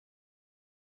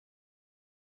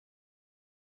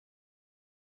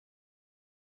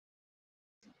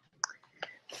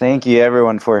Thank you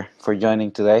everyone for joining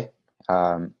today.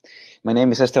 Um, my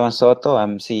name is Esteban Soto.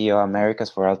 I'm CEO Americas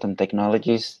for Altum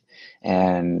Technologist,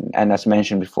 and as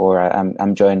mentioned before,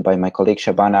 I'm joined by my colleague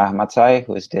Shabana Ahmadzai,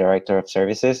 who is the Director of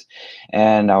Services,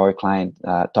 and our client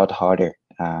Todd Harter,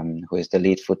 who is the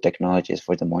lead food technologist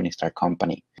for the Morningstar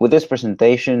company. With this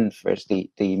presentation, first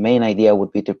the main idea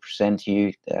would be to present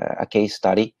you a case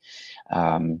study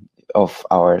um, of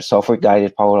our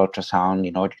software-guided power ultrasound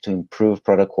in order to improve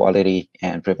product quality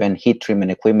and prevent heat treatment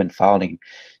equipment fouling.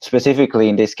 Specifically,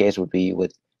 in this case, would be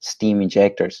with steam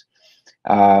injectors.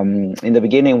 In the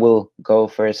beginning, we'll go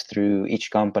first through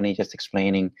each company, just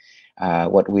explaining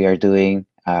what we are doing,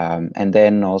 and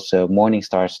then also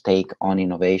Morningstar's take on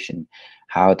innovation,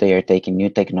 how they are taking new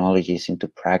technologies into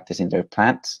practice in their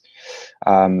plants.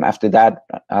 After that,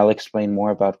 I'll explain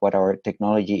more about what our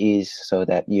technology is so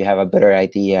that you have a better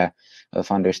idea of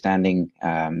understanding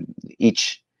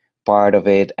each part of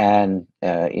it and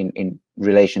in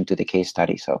relation to the case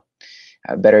study. So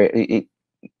it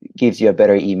gives you a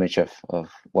better image of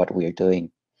what we're doing.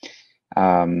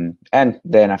 And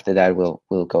then after that,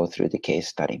 we'll go through the case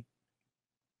study.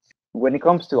 When it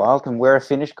comes to Altum, we're a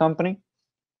Finnish company.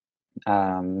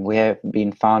 We have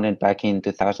been founded back in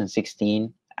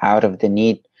 2016 out of the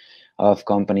need of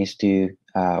companies to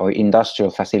or industrial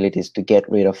facilities to get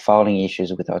rid of fouling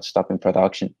issues without stopping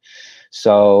production.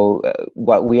 So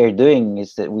what we are doing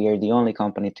is that we are the only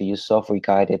company to use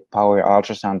software-guided power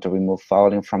ultrasound to remove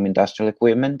fouling from industrial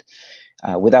equipment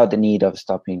without the need of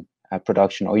stopping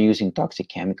production or using toxic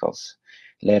chemicals.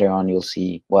 Later on, you'll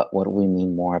see what we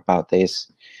mean more about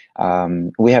this.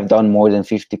 We have done more than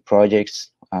 50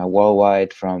 projects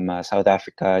worldwide from South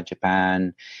Africa,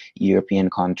 Japan, European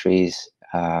countries,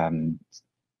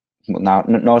 now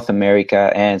North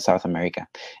America and South America.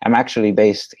 I'm actually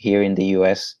based here in the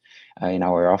US in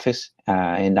our office,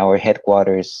 and our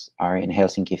headquarters are in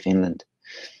Helsinki, Finland.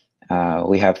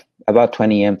 We have about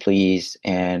 20 employees,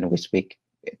 and we speak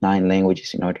 9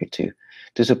 languages in order to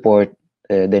support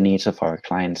the needs of our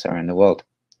clients around the world.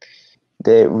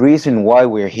 The reason why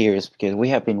we're here is because we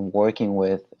have been working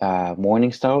with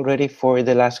Morningstar already for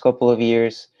the last couple of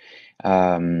years.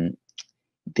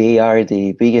 They are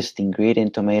the biggest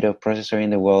ingredient tomato processor in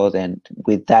the world, and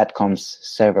with that comes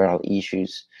several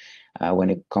issues when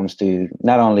it comes to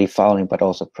not only fouling but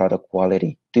also product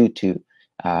quality due to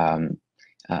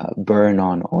burn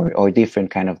on or different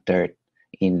kind of dirt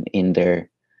in their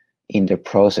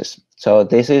process. So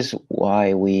this is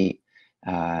why we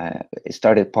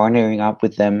started partnering up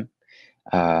with them.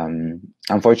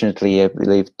 Unfortunately, I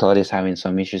believe Todd is having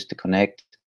some issues to connect.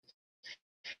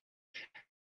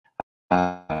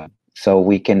 So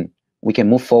we can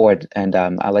move forward, and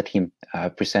I'll let him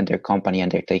present their company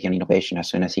and their take on innovation as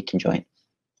soon as he can join.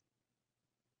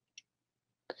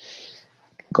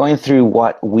 Going through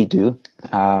what we do,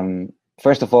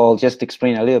 first of all, just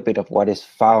explain a little bit of what is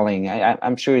fouling.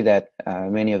 I'm sure that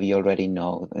many of you already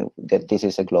know that this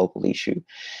is a global issue.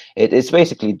 It's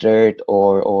basically dirt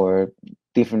or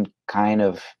different kind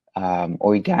of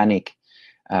organic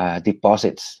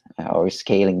deposits or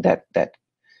scaling that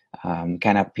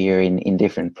can appear in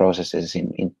different processes,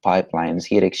 in pipelines,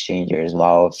 heat exchangers,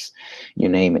 valves, you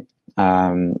name it.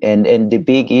 And the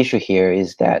big issue here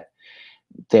is that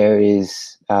there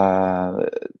is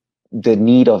the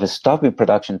need of stopping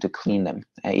production to clean them.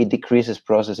 It decreases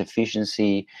process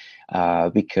efficiency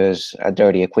because a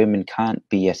dirty equipment can't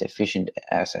be as efficient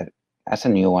as a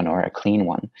new one or a clean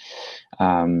one.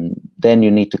 Then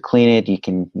you need to clean it.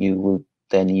 You will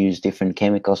then use different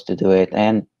chemicals to do it,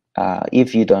 and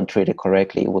if you don't treat it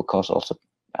correctly, it will cause also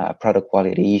product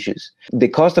quality issues. The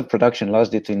cost of production loss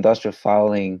due to industrial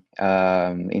fouling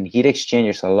in heat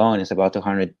exchangers alone is about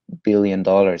 $200 billion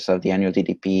of the annual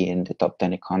GDP in the top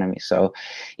 10 economies. So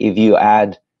if you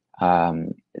add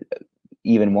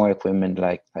even more equipment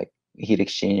like heat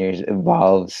exchangers,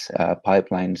 valves,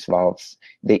 pipelines, valves,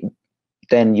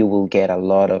 then you will get a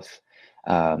lot of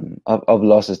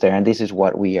losses there. And this is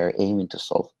what we are aiming to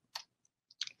solve.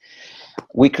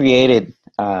 We created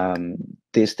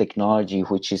this technology,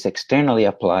 which is externally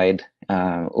applied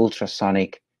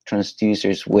ultrasonic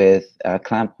transducers with a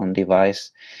clamp-on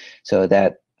device, so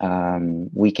that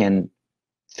we can,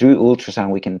 through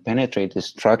ultrasound, we can penetrate the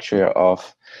structure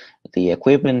of the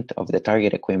equipment, of the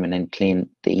target equipment, and clean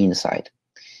the inside.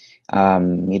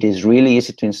 It is really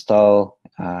easy to install.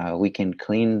 We can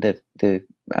clean the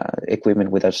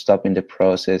equipment without stopping the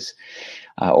process,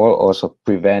 or also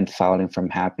prevent fouling from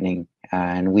happening.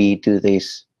 And we do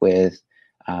this with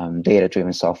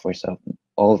data-driven software, so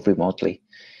all remotely.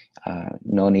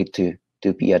 No need to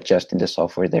be adjusting the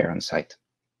software there on site.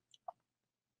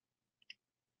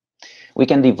 We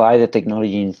can divide the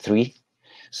technology in three.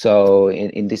 So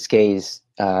in this case,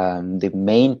 the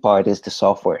main part is the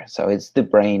software. So it's the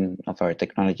brain of our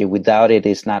technology. Without it,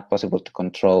 it's not possible to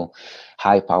control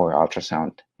high power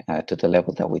ultrasound to the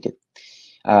level that we do.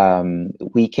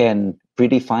 We can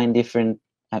predefine different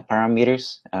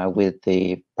parameters with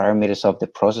the parameters of the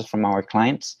process from our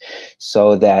clients,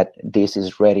 so that this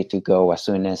is ready to go as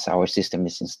soon as our system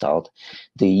is installed.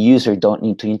 The user don't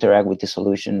need to interact with the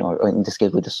solution, or in this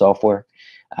case with the software.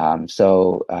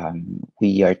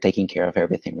 We are taking care of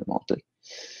everything remotely.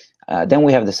 Then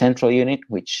we have the central unit,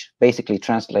 which basically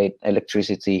translates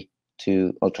electricity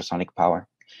to ultrasonic power.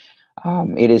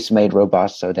 It is made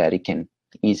robust so that it can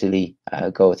easily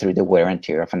go through the wear and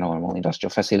tear of a normal industrial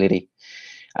facility.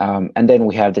 And then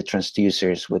we have the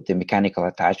transducers with the mechanical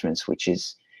attachments, which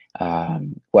is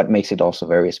what makes it also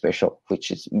very special,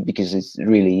 which is because it's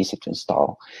really easy to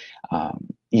install.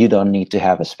 You don't need to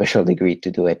have a special degree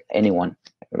to do it.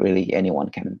 Really anyone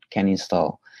can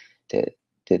install the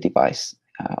device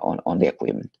on the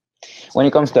equipment. When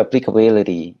it comes to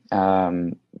applicability,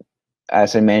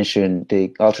 as I mentioned, the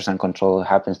ultrasound control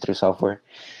happens through software.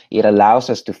 It allows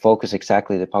us to focus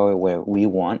exactly the power where we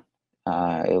want,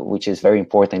 which is very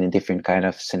important in different kind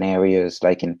of scenarios,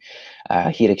 like in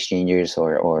heat exchangers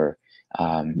or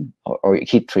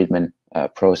heat treatment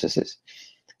processes.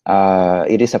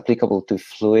 It is applicable to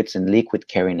fluids and liquid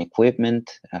carrying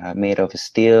equipment made of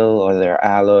steel or their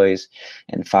alloys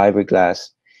and fiberglass.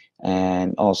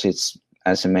 And also it's,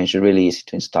 as I mentioned, really easy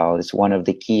to install. It's one of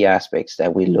the key aspects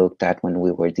that we looked at when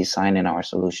we were designing our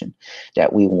solution,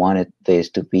 that we wanted this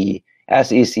to be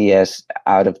as easy as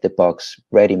out of the box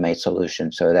ready-made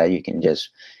solution, so that you can just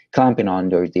clamp it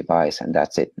on your device and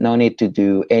that's it. No need to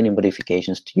do any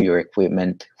modifications to your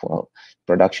equipment while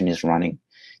production is running.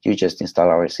 You just install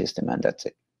our system and that's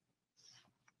it.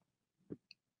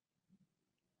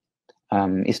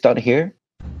 Is Todd here?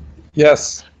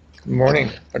 Yes. Good morning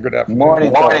or good afternoon.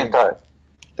 Morning, Todd.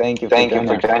 Thank you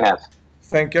for joining us.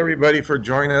 Thank everybody for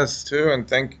joining us too, and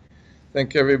thank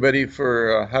everybody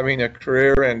for having a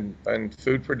career in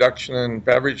food production and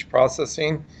beverage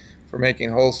processing, for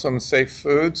making wholesome, safe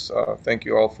foods. Thank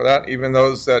you all for that. Even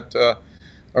those that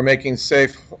are making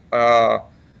safe,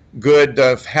 good,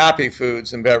 happy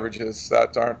foods and beverages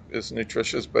that aren't as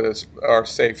nutritious but are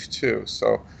safe too.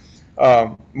 So,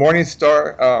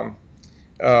 Morningstar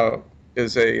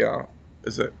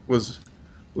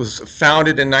was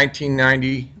founded in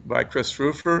 1990 by Chris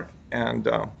Rufer, and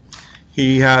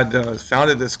he had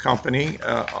founded this company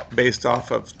based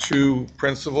off of two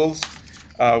principles,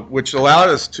 which allowed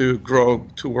us to grow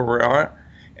to where we are.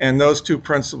 And those two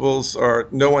principles are: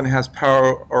 no one has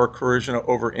power or coercion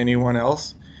over anyone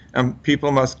else, and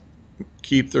people must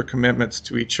keep their commitments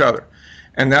to each other.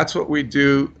 And that's what we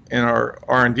do in our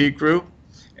R&D group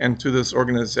and to this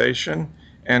organization.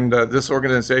 And this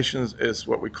organization is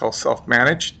what we call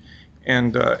self-managed.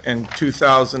 And in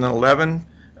 2011,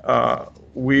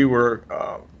 we were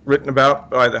written about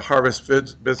by the Harvest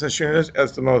Business Unit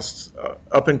as the most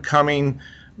up-and-coming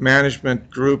management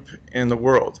group in the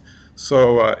world.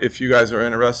 So if you guys are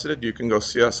interested, you can go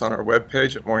see us on our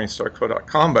webpage at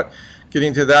morningstarco.com. But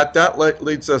getting to that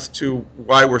leads us to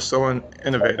why we're so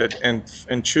innovative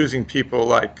and choosing people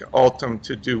like Altum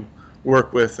to do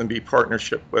work with and be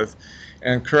partnership with.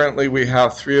 And currently we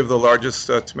have 3 of the largest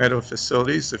tomato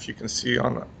facilities, if you can see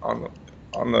on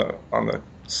the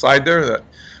slide there. That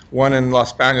one in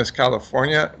Los Baños,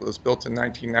 California. It was built in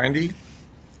 1990,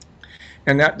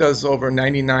 and that does over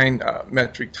 99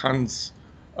 metric tons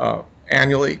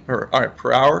annually per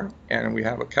hour, and we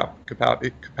have a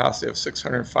capacity of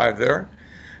 605 there.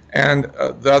 And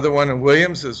the other one in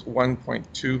Williams is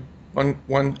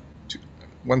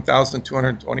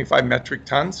 1,225 metric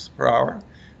tons per hour.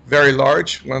 Very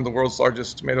large, one of the world's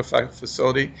largest tomato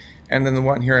facility. And then the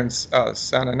one here in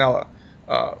Santa Nella,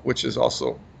 which is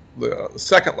also the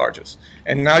second largest.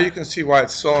 And now you can see why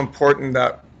it's so important,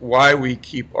 that why we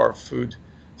keep our food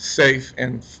safe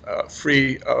and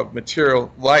free of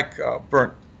material like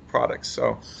burnt products.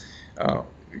 So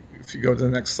if you go to the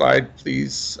next slide,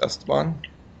 please, Esteban.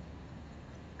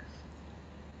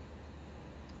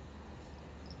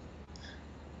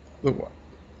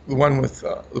 The one with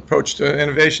approach to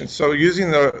innovation. So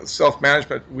using the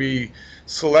self-management, we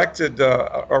selected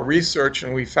our research,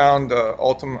 and we found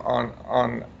Altum on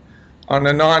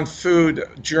a non-food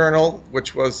journal,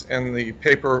 which was in the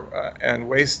paper and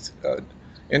waste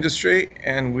industry.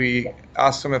 And we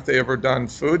asked them if they ever done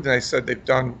food, and they said they've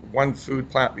done one food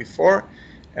plant before,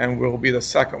 and we'll be the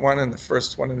second one and the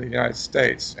first one in the United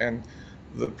States. And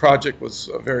the project was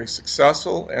very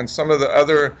successful. And some of the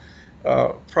other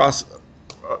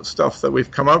stuff that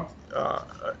we've come up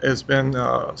has been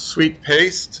sweet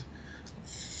paste,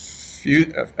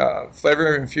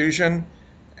 flavor infusion,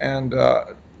 and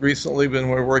recently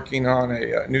we're working on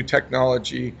a new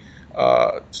technology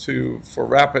for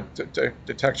rapid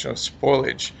detection of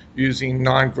spoilage using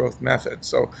non-growth methods.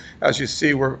 So as you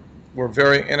see, we're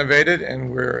very innovative, and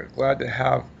we're glad to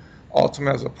have Altum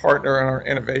as a partner in our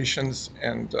innovations,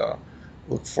 and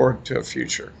look forward to a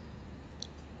future.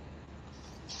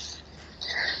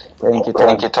 Thank you,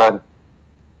 Thank you, Todd.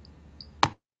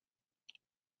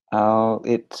 Todd.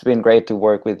 It's been great to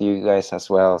work with you guys as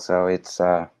well. So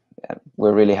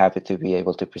we're really happy to be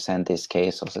able to present this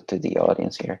case also to the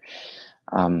audience here.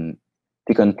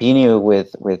 To continue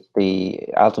with the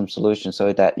Altum solution,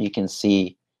 so that you can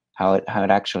see how it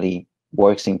actually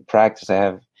works in practice, I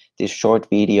have this short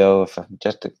video of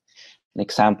just an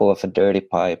example of a dirty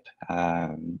pipe.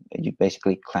 You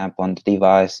basically clamp on the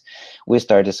device, we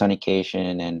start the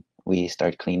sonication, and we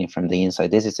start cleaning from the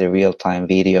inside. This is a real-time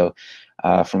video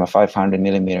from a 500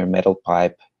 millimeter metal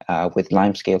pipe with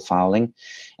lime scale fouling,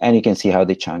 and you can see how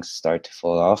the chunks start to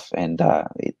fall off, and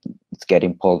it's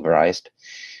getting pulverized.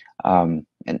 And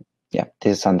yeah,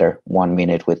 this is under 1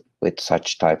 minute with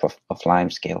such type of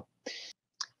lime scale.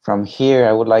 From here,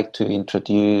 I would like to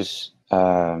introduce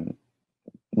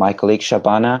my colleague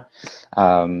Shabana.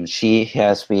 She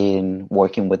has been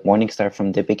working with Morningstar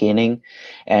from the beginning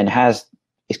and has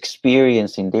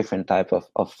experience in different type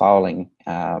of fouling.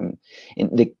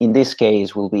 In this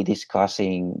case, we'll be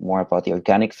discussing more about the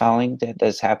organic fouling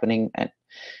that's happening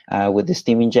with the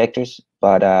steam injectors,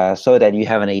 but so that you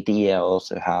have an idea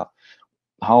also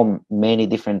how many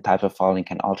different types of fouling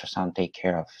can ultrasound take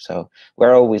care of. So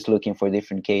we're always looking for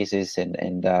different cases, and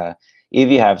if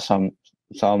you have some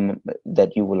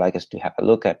that you would like us to have a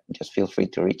look at, just feel free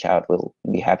to reach out. We'll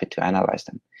be happy to analyze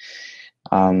them.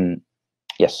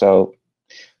 Yes, so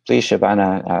please,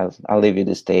 Shabana, I'll leave you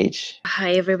the stage.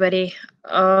 Hi, everybody.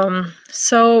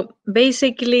 So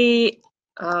basically,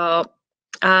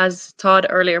 as Todd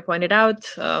earlier pointed out,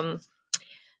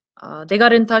 they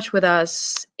got in touch with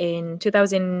us in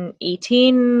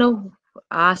 2018,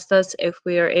 asked us if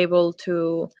we are able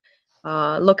to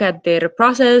look at their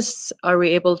process. Are we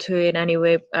able to, in any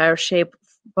way, or shape,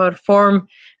 or form,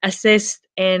 assist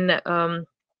in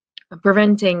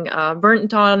preventing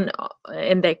burnt on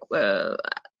in the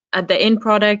at the end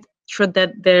product? Should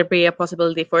there be a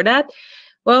possibility for that?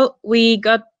 Well, we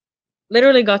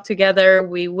literally got together.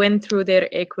 We went through their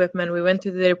equipment, we went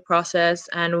through their process,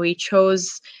 and we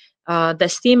chose the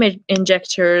steam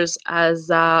injectors as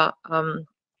a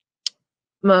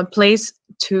place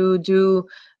to do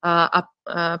a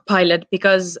pilot,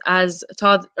 because as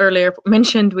Todd earlier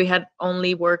mentioned, we had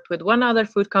only worked with one other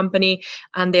food company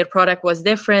and their product was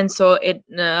different. So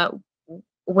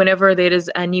whenever there is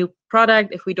a new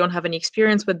product, if we don't have any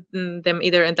experience with them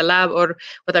either in the lab or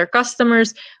with our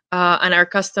customers, and our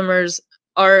customers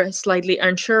are slightly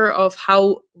unsure of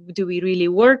how do we really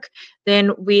work,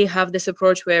 then we have this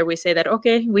approach where we say that,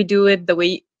 okay, we do it the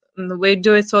way we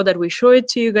do it, so that we show it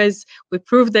to you guys, we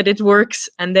prove that it works,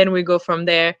 and then we go from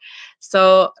there.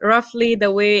 So roughly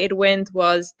the way it went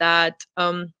was that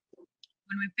when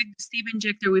we picked the steam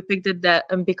injector, we picked it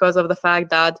because of the fact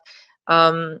that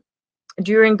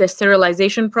during the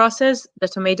sterilization process, the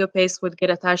tomato paste would get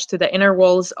attached to the inner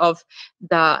walls of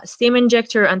the steam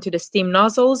injector and to the steam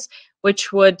nozzles,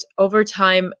 which would over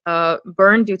time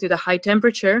burn due to the high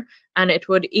temperature, and it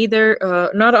would either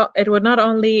not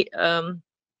only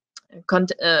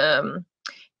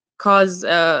cause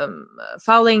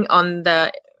fouling on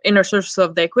the inner surface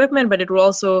of the equipment, but it will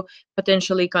also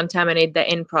potentially contaminate the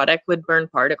end product with burn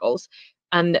particles.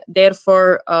 And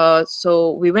therefore,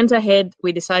 so we went ahead,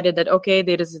 we decided that, okay,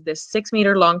 there is this 6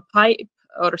 meter long pipe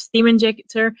or steam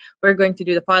injector. We're going to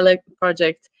do the pilot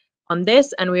project on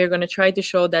this, and we are going to try to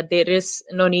show that there is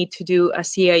no need to do a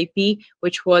CIP,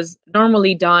 which was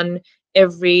normally done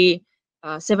every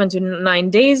 7 to 9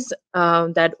 days,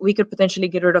 that we could potentially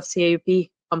get rid of CIP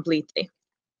completely.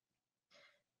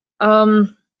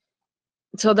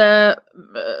 So the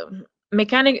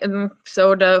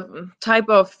so the type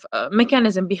of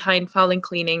mechanism behind fouling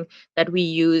cleaning that we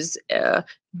use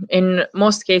in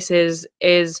most cases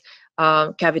is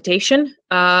cavitation,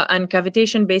 and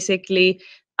cavitation basically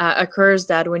occurs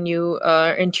that when you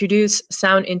introduce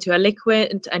sound into a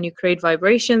liquid and you create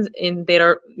vibrations,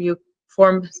 you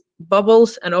form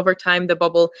bubbles, and over time the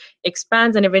bubble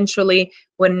expands, and eventually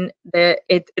when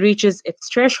it reaches its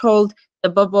threshold, the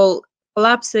bubble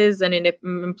collapses and it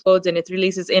implodes, and it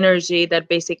releases energy that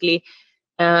basically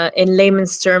in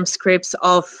layman's terms scrapes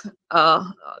off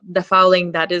the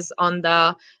fouling that is on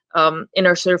the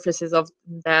inner surfaces of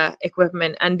the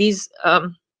equipment. And these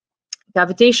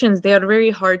cavitations, they are very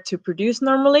hard to produce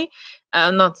normally,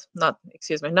 not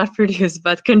produce,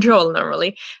 but control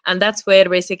normally. And that's where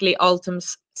basically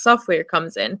Altum's software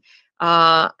comes in.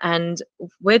 And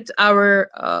with our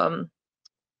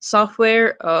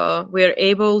software, we're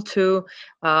able to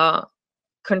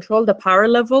control the power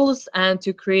levels and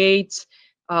to create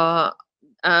or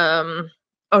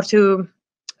to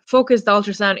focus the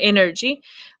ultrasound energy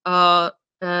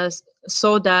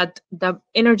so that the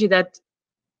energy that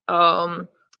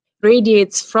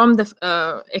radiates from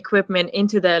the equipment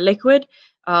into the liquid,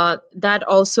 that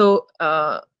also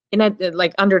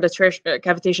like under the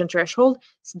cavitation threshold,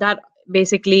 so that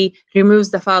basically removes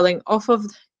the fouling off of,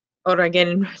 or again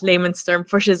in layman's term,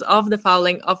 pushes off the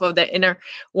fouling off of the inner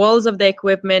walls of the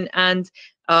equipment, and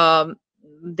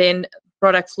then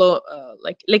product flow,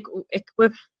 like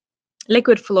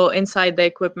liquid flow inside the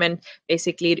equipment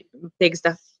basically takes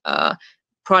the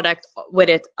product with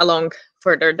it along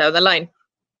further down the line.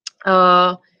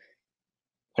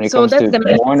 When it comes to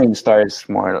Morningstar, it's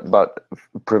more about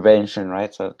prevention,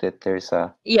 right? So that there's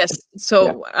a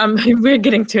So we're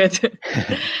getting to it.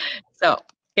 So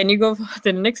can you go to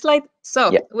the next slide?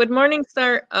 So with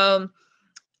Morningstar,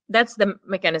 that's the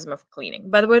mechanism of cleaning.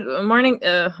 But with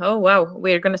oh wow,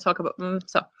 we're going to talk about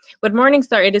so with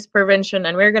Morningstar, it is prevention,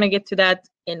 and we're going to get to that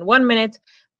in 1 minute.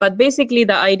 But basically,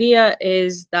 the idea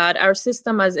is that our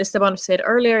system, as Esteban said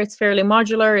earlier, it's fairly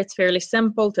modular, it's fairly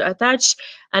simple to attach.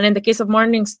 And in the case of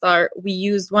Morningstar, we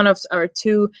used one of our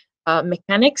two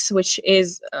mechanics, which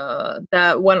is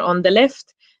the one on the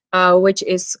left, which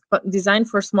is designed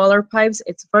for smaller pipes.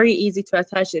 It's very easy to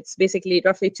attach. It's basically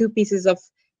roughly 2 pieces of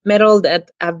metal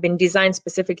that have been designed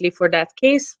specifically for that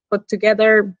case, put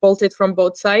together, bolted from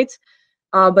both sides.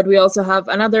 But we also have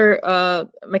another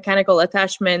mechanical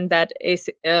attachment that is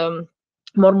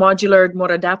more modular,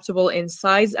 more adaptable in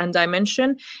size and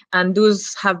dimension. And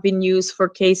those have been used for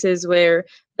cases where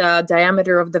the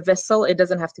diameter of the vessel, it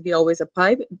doesn't have to be always a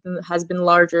pipe, it has been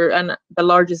larger. And the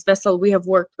largest vessel we have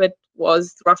worked with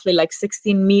was roughly like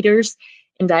 16 meters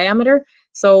in diameter.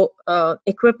 So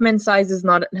equipment size has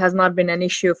not been an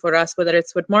issue for us, whether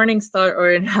it's with Morningstar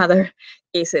or in other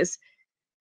cases.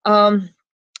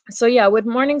 So yeah, with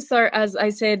Morningstar, as I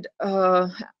said,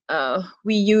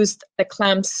 we used the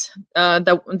clamps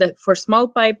for small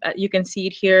pipe. You can see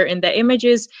it here in the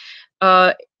images.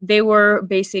 They were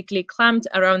basically clamped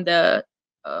around the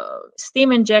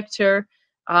steam injector,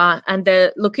 and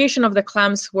the location of the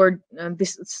clamps were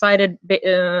decided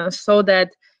so that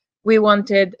we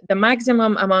wanted the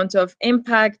maximum amount of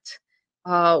impact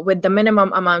with the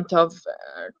minimum amount of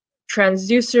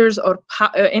transducers or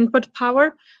input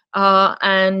power.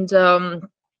 And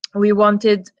we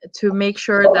wanted to make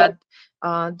sure that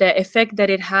the effect that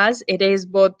it has, it is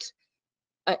both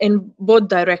in both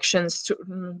directions,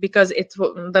 because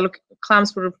the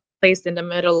clamps were placed in the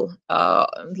middle,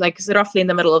 like roughly in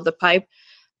the middle of the pipe.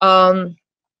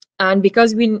 And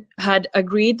because we had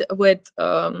agreed with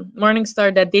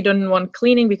Morningstar that they don't want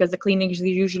cleaning, because the cleaning is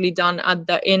usually done at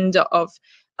the end of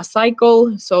a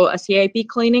cycle, so a CIP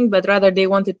cleaning, but rather they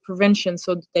wanted prevention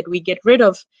so that we get rid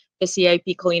of the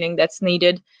CIP cleaning that's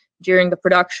needed during the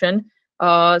production.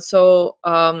 So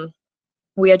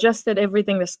we adjusted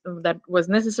everything that was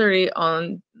necessary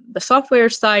on the software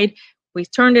side. We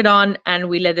turned it on and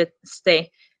we let it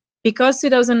stay. Because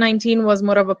 2019 was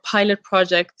more of a pilot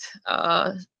project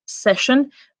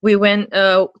session, we went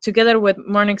together with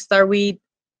Morningstar, we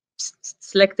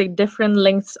selected different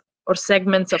lengths or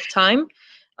segments of time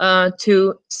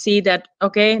to see that,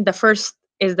 okay, the first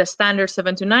is the standard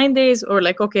 7 to 9 days, or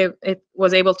like, okay, it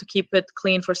was able to keep it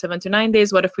clean for 7 to 9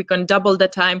 days. What if we can double the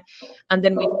time? And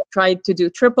then we tried to do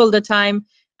triple the time.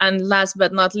 And last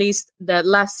but not least, the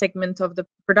last segment of the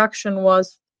production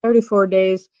was 34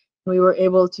 days. We were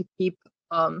able to keep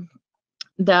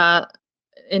the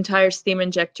entire steam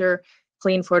injector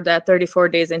clean for that 34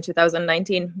 days in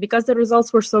 2019. Because the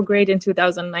results were so great in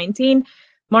 2019,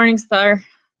 Morningstar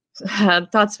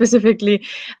thought specifically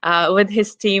with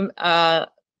his team,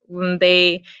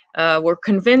 they were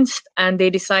convinced, and they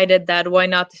decided that why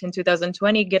not in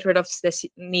 2020 get rid of the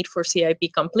need for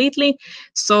CIP completely.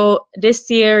 So this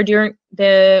year,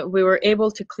 we were able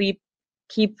to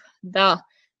keep the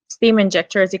steam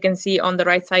injector, as you can see on the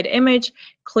right side image,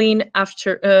 clean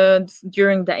after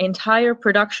during the entire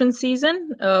production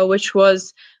season, which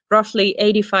was roughly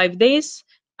 85 days.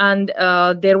 And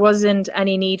there wasn't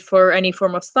any need for any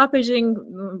form of stoppage,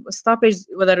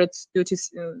 whether it's due to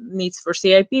needs for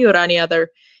CIP or any other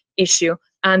issue.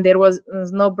 And there was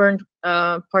no burnt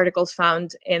particles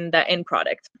found in the end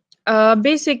product.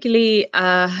 Basically,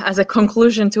 as a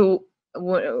conclusion to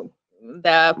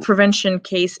the prevention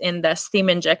case in the steam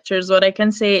injectors, what I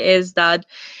can say is that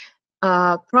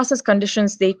process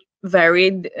conditions, they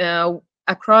varied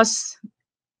across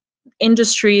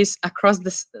industries, across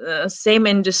the same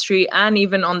industry, and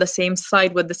even on the same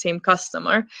side with the same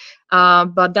customer.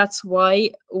 But that's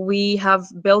why we have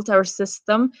built our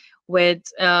system with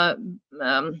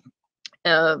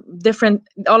different,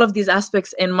 all of these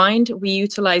aspects in mind. We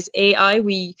utilize AI,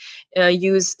 we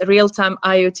use real-time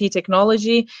IoT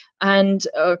technology and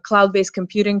cloud-based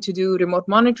computing to do remote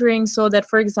monitoring, so that,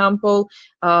 for example,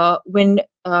 when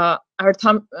our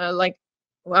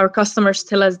customers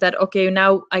tell us that, okay,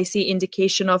 now I see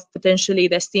indication of potentially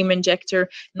the steam injector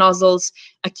nozzles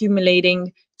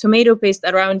accumulating tomato paste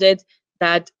around it,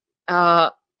 that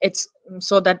it's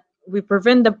so that we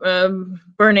prevent the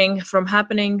burning from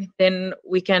happening, then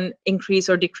we can increase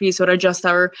or decrease or adjust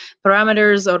our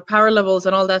parameters or power levels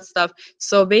and all that stuff.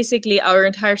 So basically our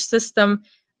entire system,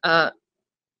 well,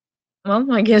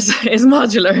 I guess is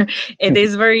modular. It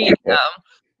is very,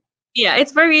 yeah,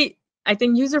 it's very, I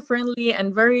think, user-friendly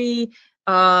and very,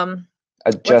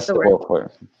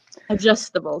 Adjustable.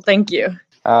 Adjustable, thank you.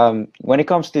 When it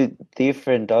comes to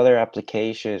different other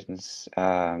applications,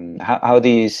 how do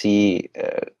you see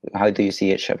it,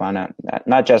 Shabana?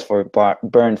 Not just for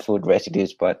burn food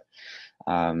residues, but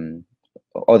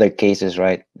other cases,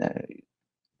 right?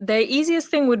 The easiest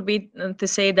thing would be to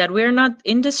say that we're not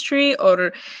industry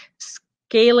or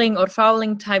scaling or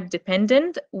fouling type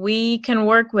dependent. We can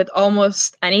work with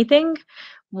almost anything.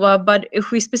 Well, but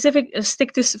if we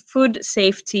stick to food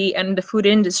safety and the food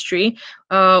industry,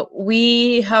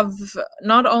 we have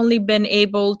not only been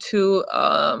able to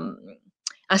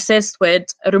assist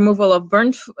with removal of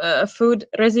burnt food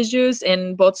residues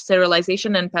in both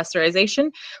sterilization and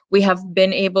pasteurization. We have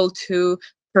been able to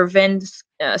prevent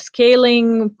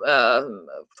scaling,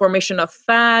 formation of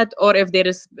fat, or if there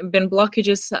has been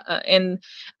blockages in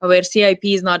where CIP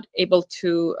is not able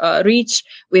to reach,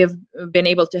 we have been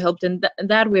able to help in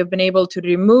that. We have been able to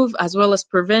remove as well as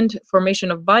prevent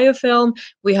formation of biofilm.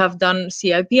 We have done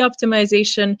CIP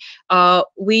optimization.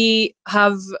 We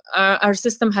have our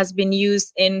system has been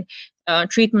used in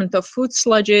treatment of food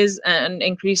sludges and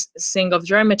increasing of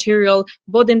dry material,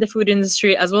 both in the food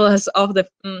industry as well as of the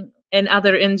in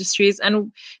other industries.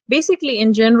 And basically,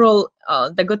 in general,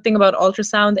 the good thing about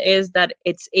ultrasound is that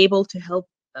it's able to help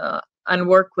and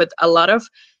work with a lot of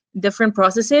different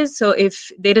processes. So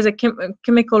if there is a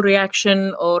chemical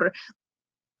reaction or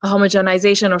a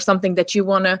homogenization or something that you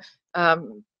want to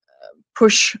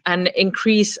push and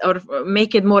increase or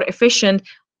make it more efficient,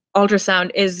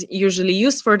 ultrasound is usually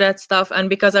used for that stuff. And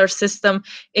because our system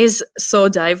is so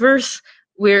diverse,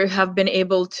 we have been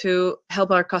able to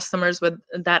help our customers with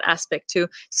that aspect too.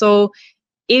 So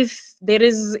if there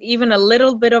is even a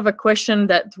little bit of a question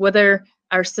that whether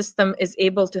our system is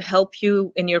able to help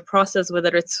you in your process,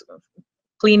 whether it's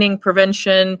cleaning,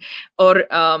 prevention, or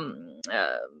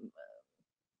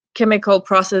chemical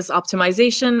process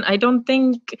optimization, I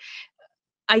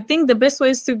think the best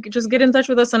way is to just get in touch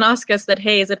with us and ask us that,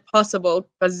 hey, is it possible?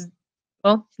 Because,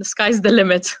 well, the sky's the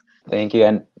limit. Thank you.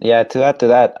 And yeah, to add to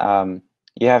that,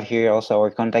 you have here also our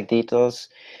contact details,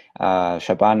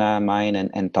 Shabana, mine,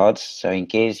 and Todd's. So in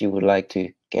case you would like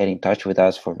to get in touch with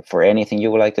us for anything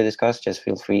you would like to discuss, just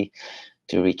feel free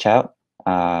to reach out.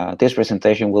 This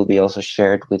presentation will be also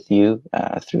shared with you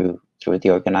through the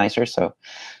organizer, so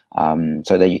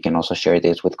that you can also share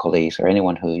this with colleagues or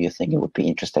anyone who you think would be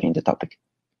interested in the topic.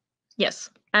 Yes,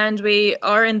 and we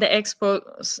are in the expo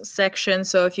section,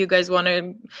 so if you guys want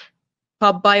to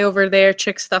pop by over there,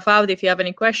 check stuff out. If you have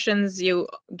any questions, you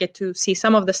get to see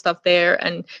some of the stuff there,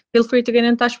 and feel free to get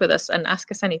in touch with us and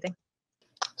ask us anything.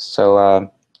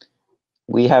 So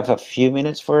we have a few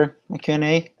minutes for a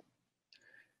Q&A.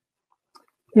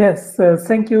 Yes,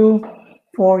 thank you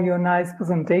for your nice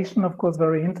presentation. Of course,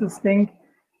 very interesting.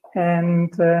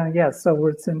 And yes, so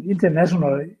it's an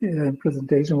international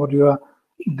presentation, what you are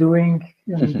doing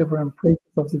in different places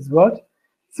of this world.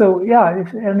 So yeah,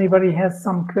 if anybody has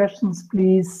some questions,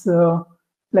 please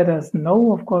let us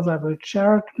know. Of course, I will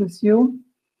share it with you.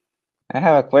 I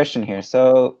have a question here.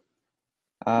 So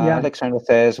Yeah. Alexander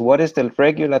says, what is the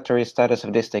regulatory status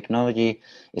of this technology?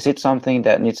 Is it something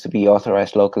that needs to be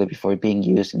authorized locally before being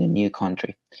used in a new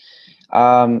country?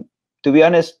 To be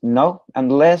honest, no,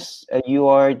 unless you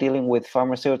are dealing with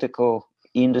pharmaceutical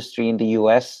industry in the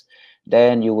US,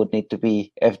 then you would need to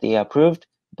be FDA approved,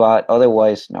 but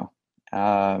otherwise, no.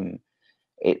 The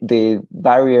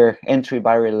entry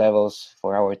barrier levels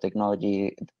for our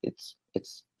technology, it's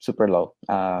super low.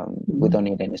 We don't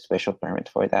need any special permit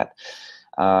for that.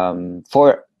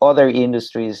 For other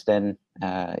industries, then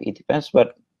it depends,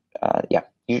 but yeah,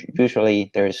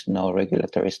 usually there's no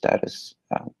regulatory status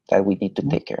that we need to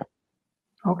take care of.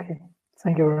 Okay,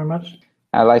 thank you very much.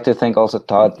 I'd like to thank also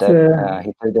Todd that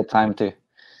he took the time to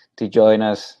join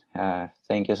us.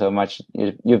 Thank you so much.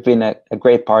 You've been a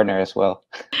great partner as well.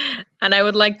 And I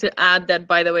would like to add that,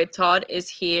 by the way, Todd is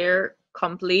here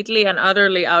completely and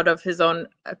utterly out of his own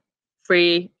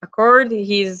free accord.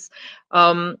 He's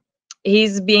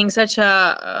being such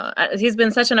a he's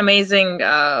been such an amazing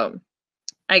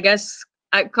I guess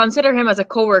I consider him as a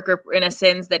coworker in a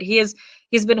sense that he's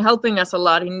been helping us a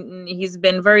lot. He's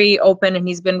been very open, and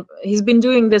he's been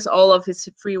doing this all of his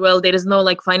free will. There is no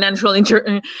like financial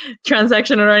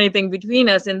transaction or anything between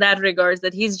us in that regards,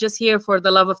 that he's just here for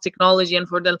the love of technology and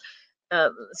for the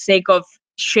sake of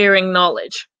sharing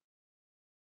knowledge.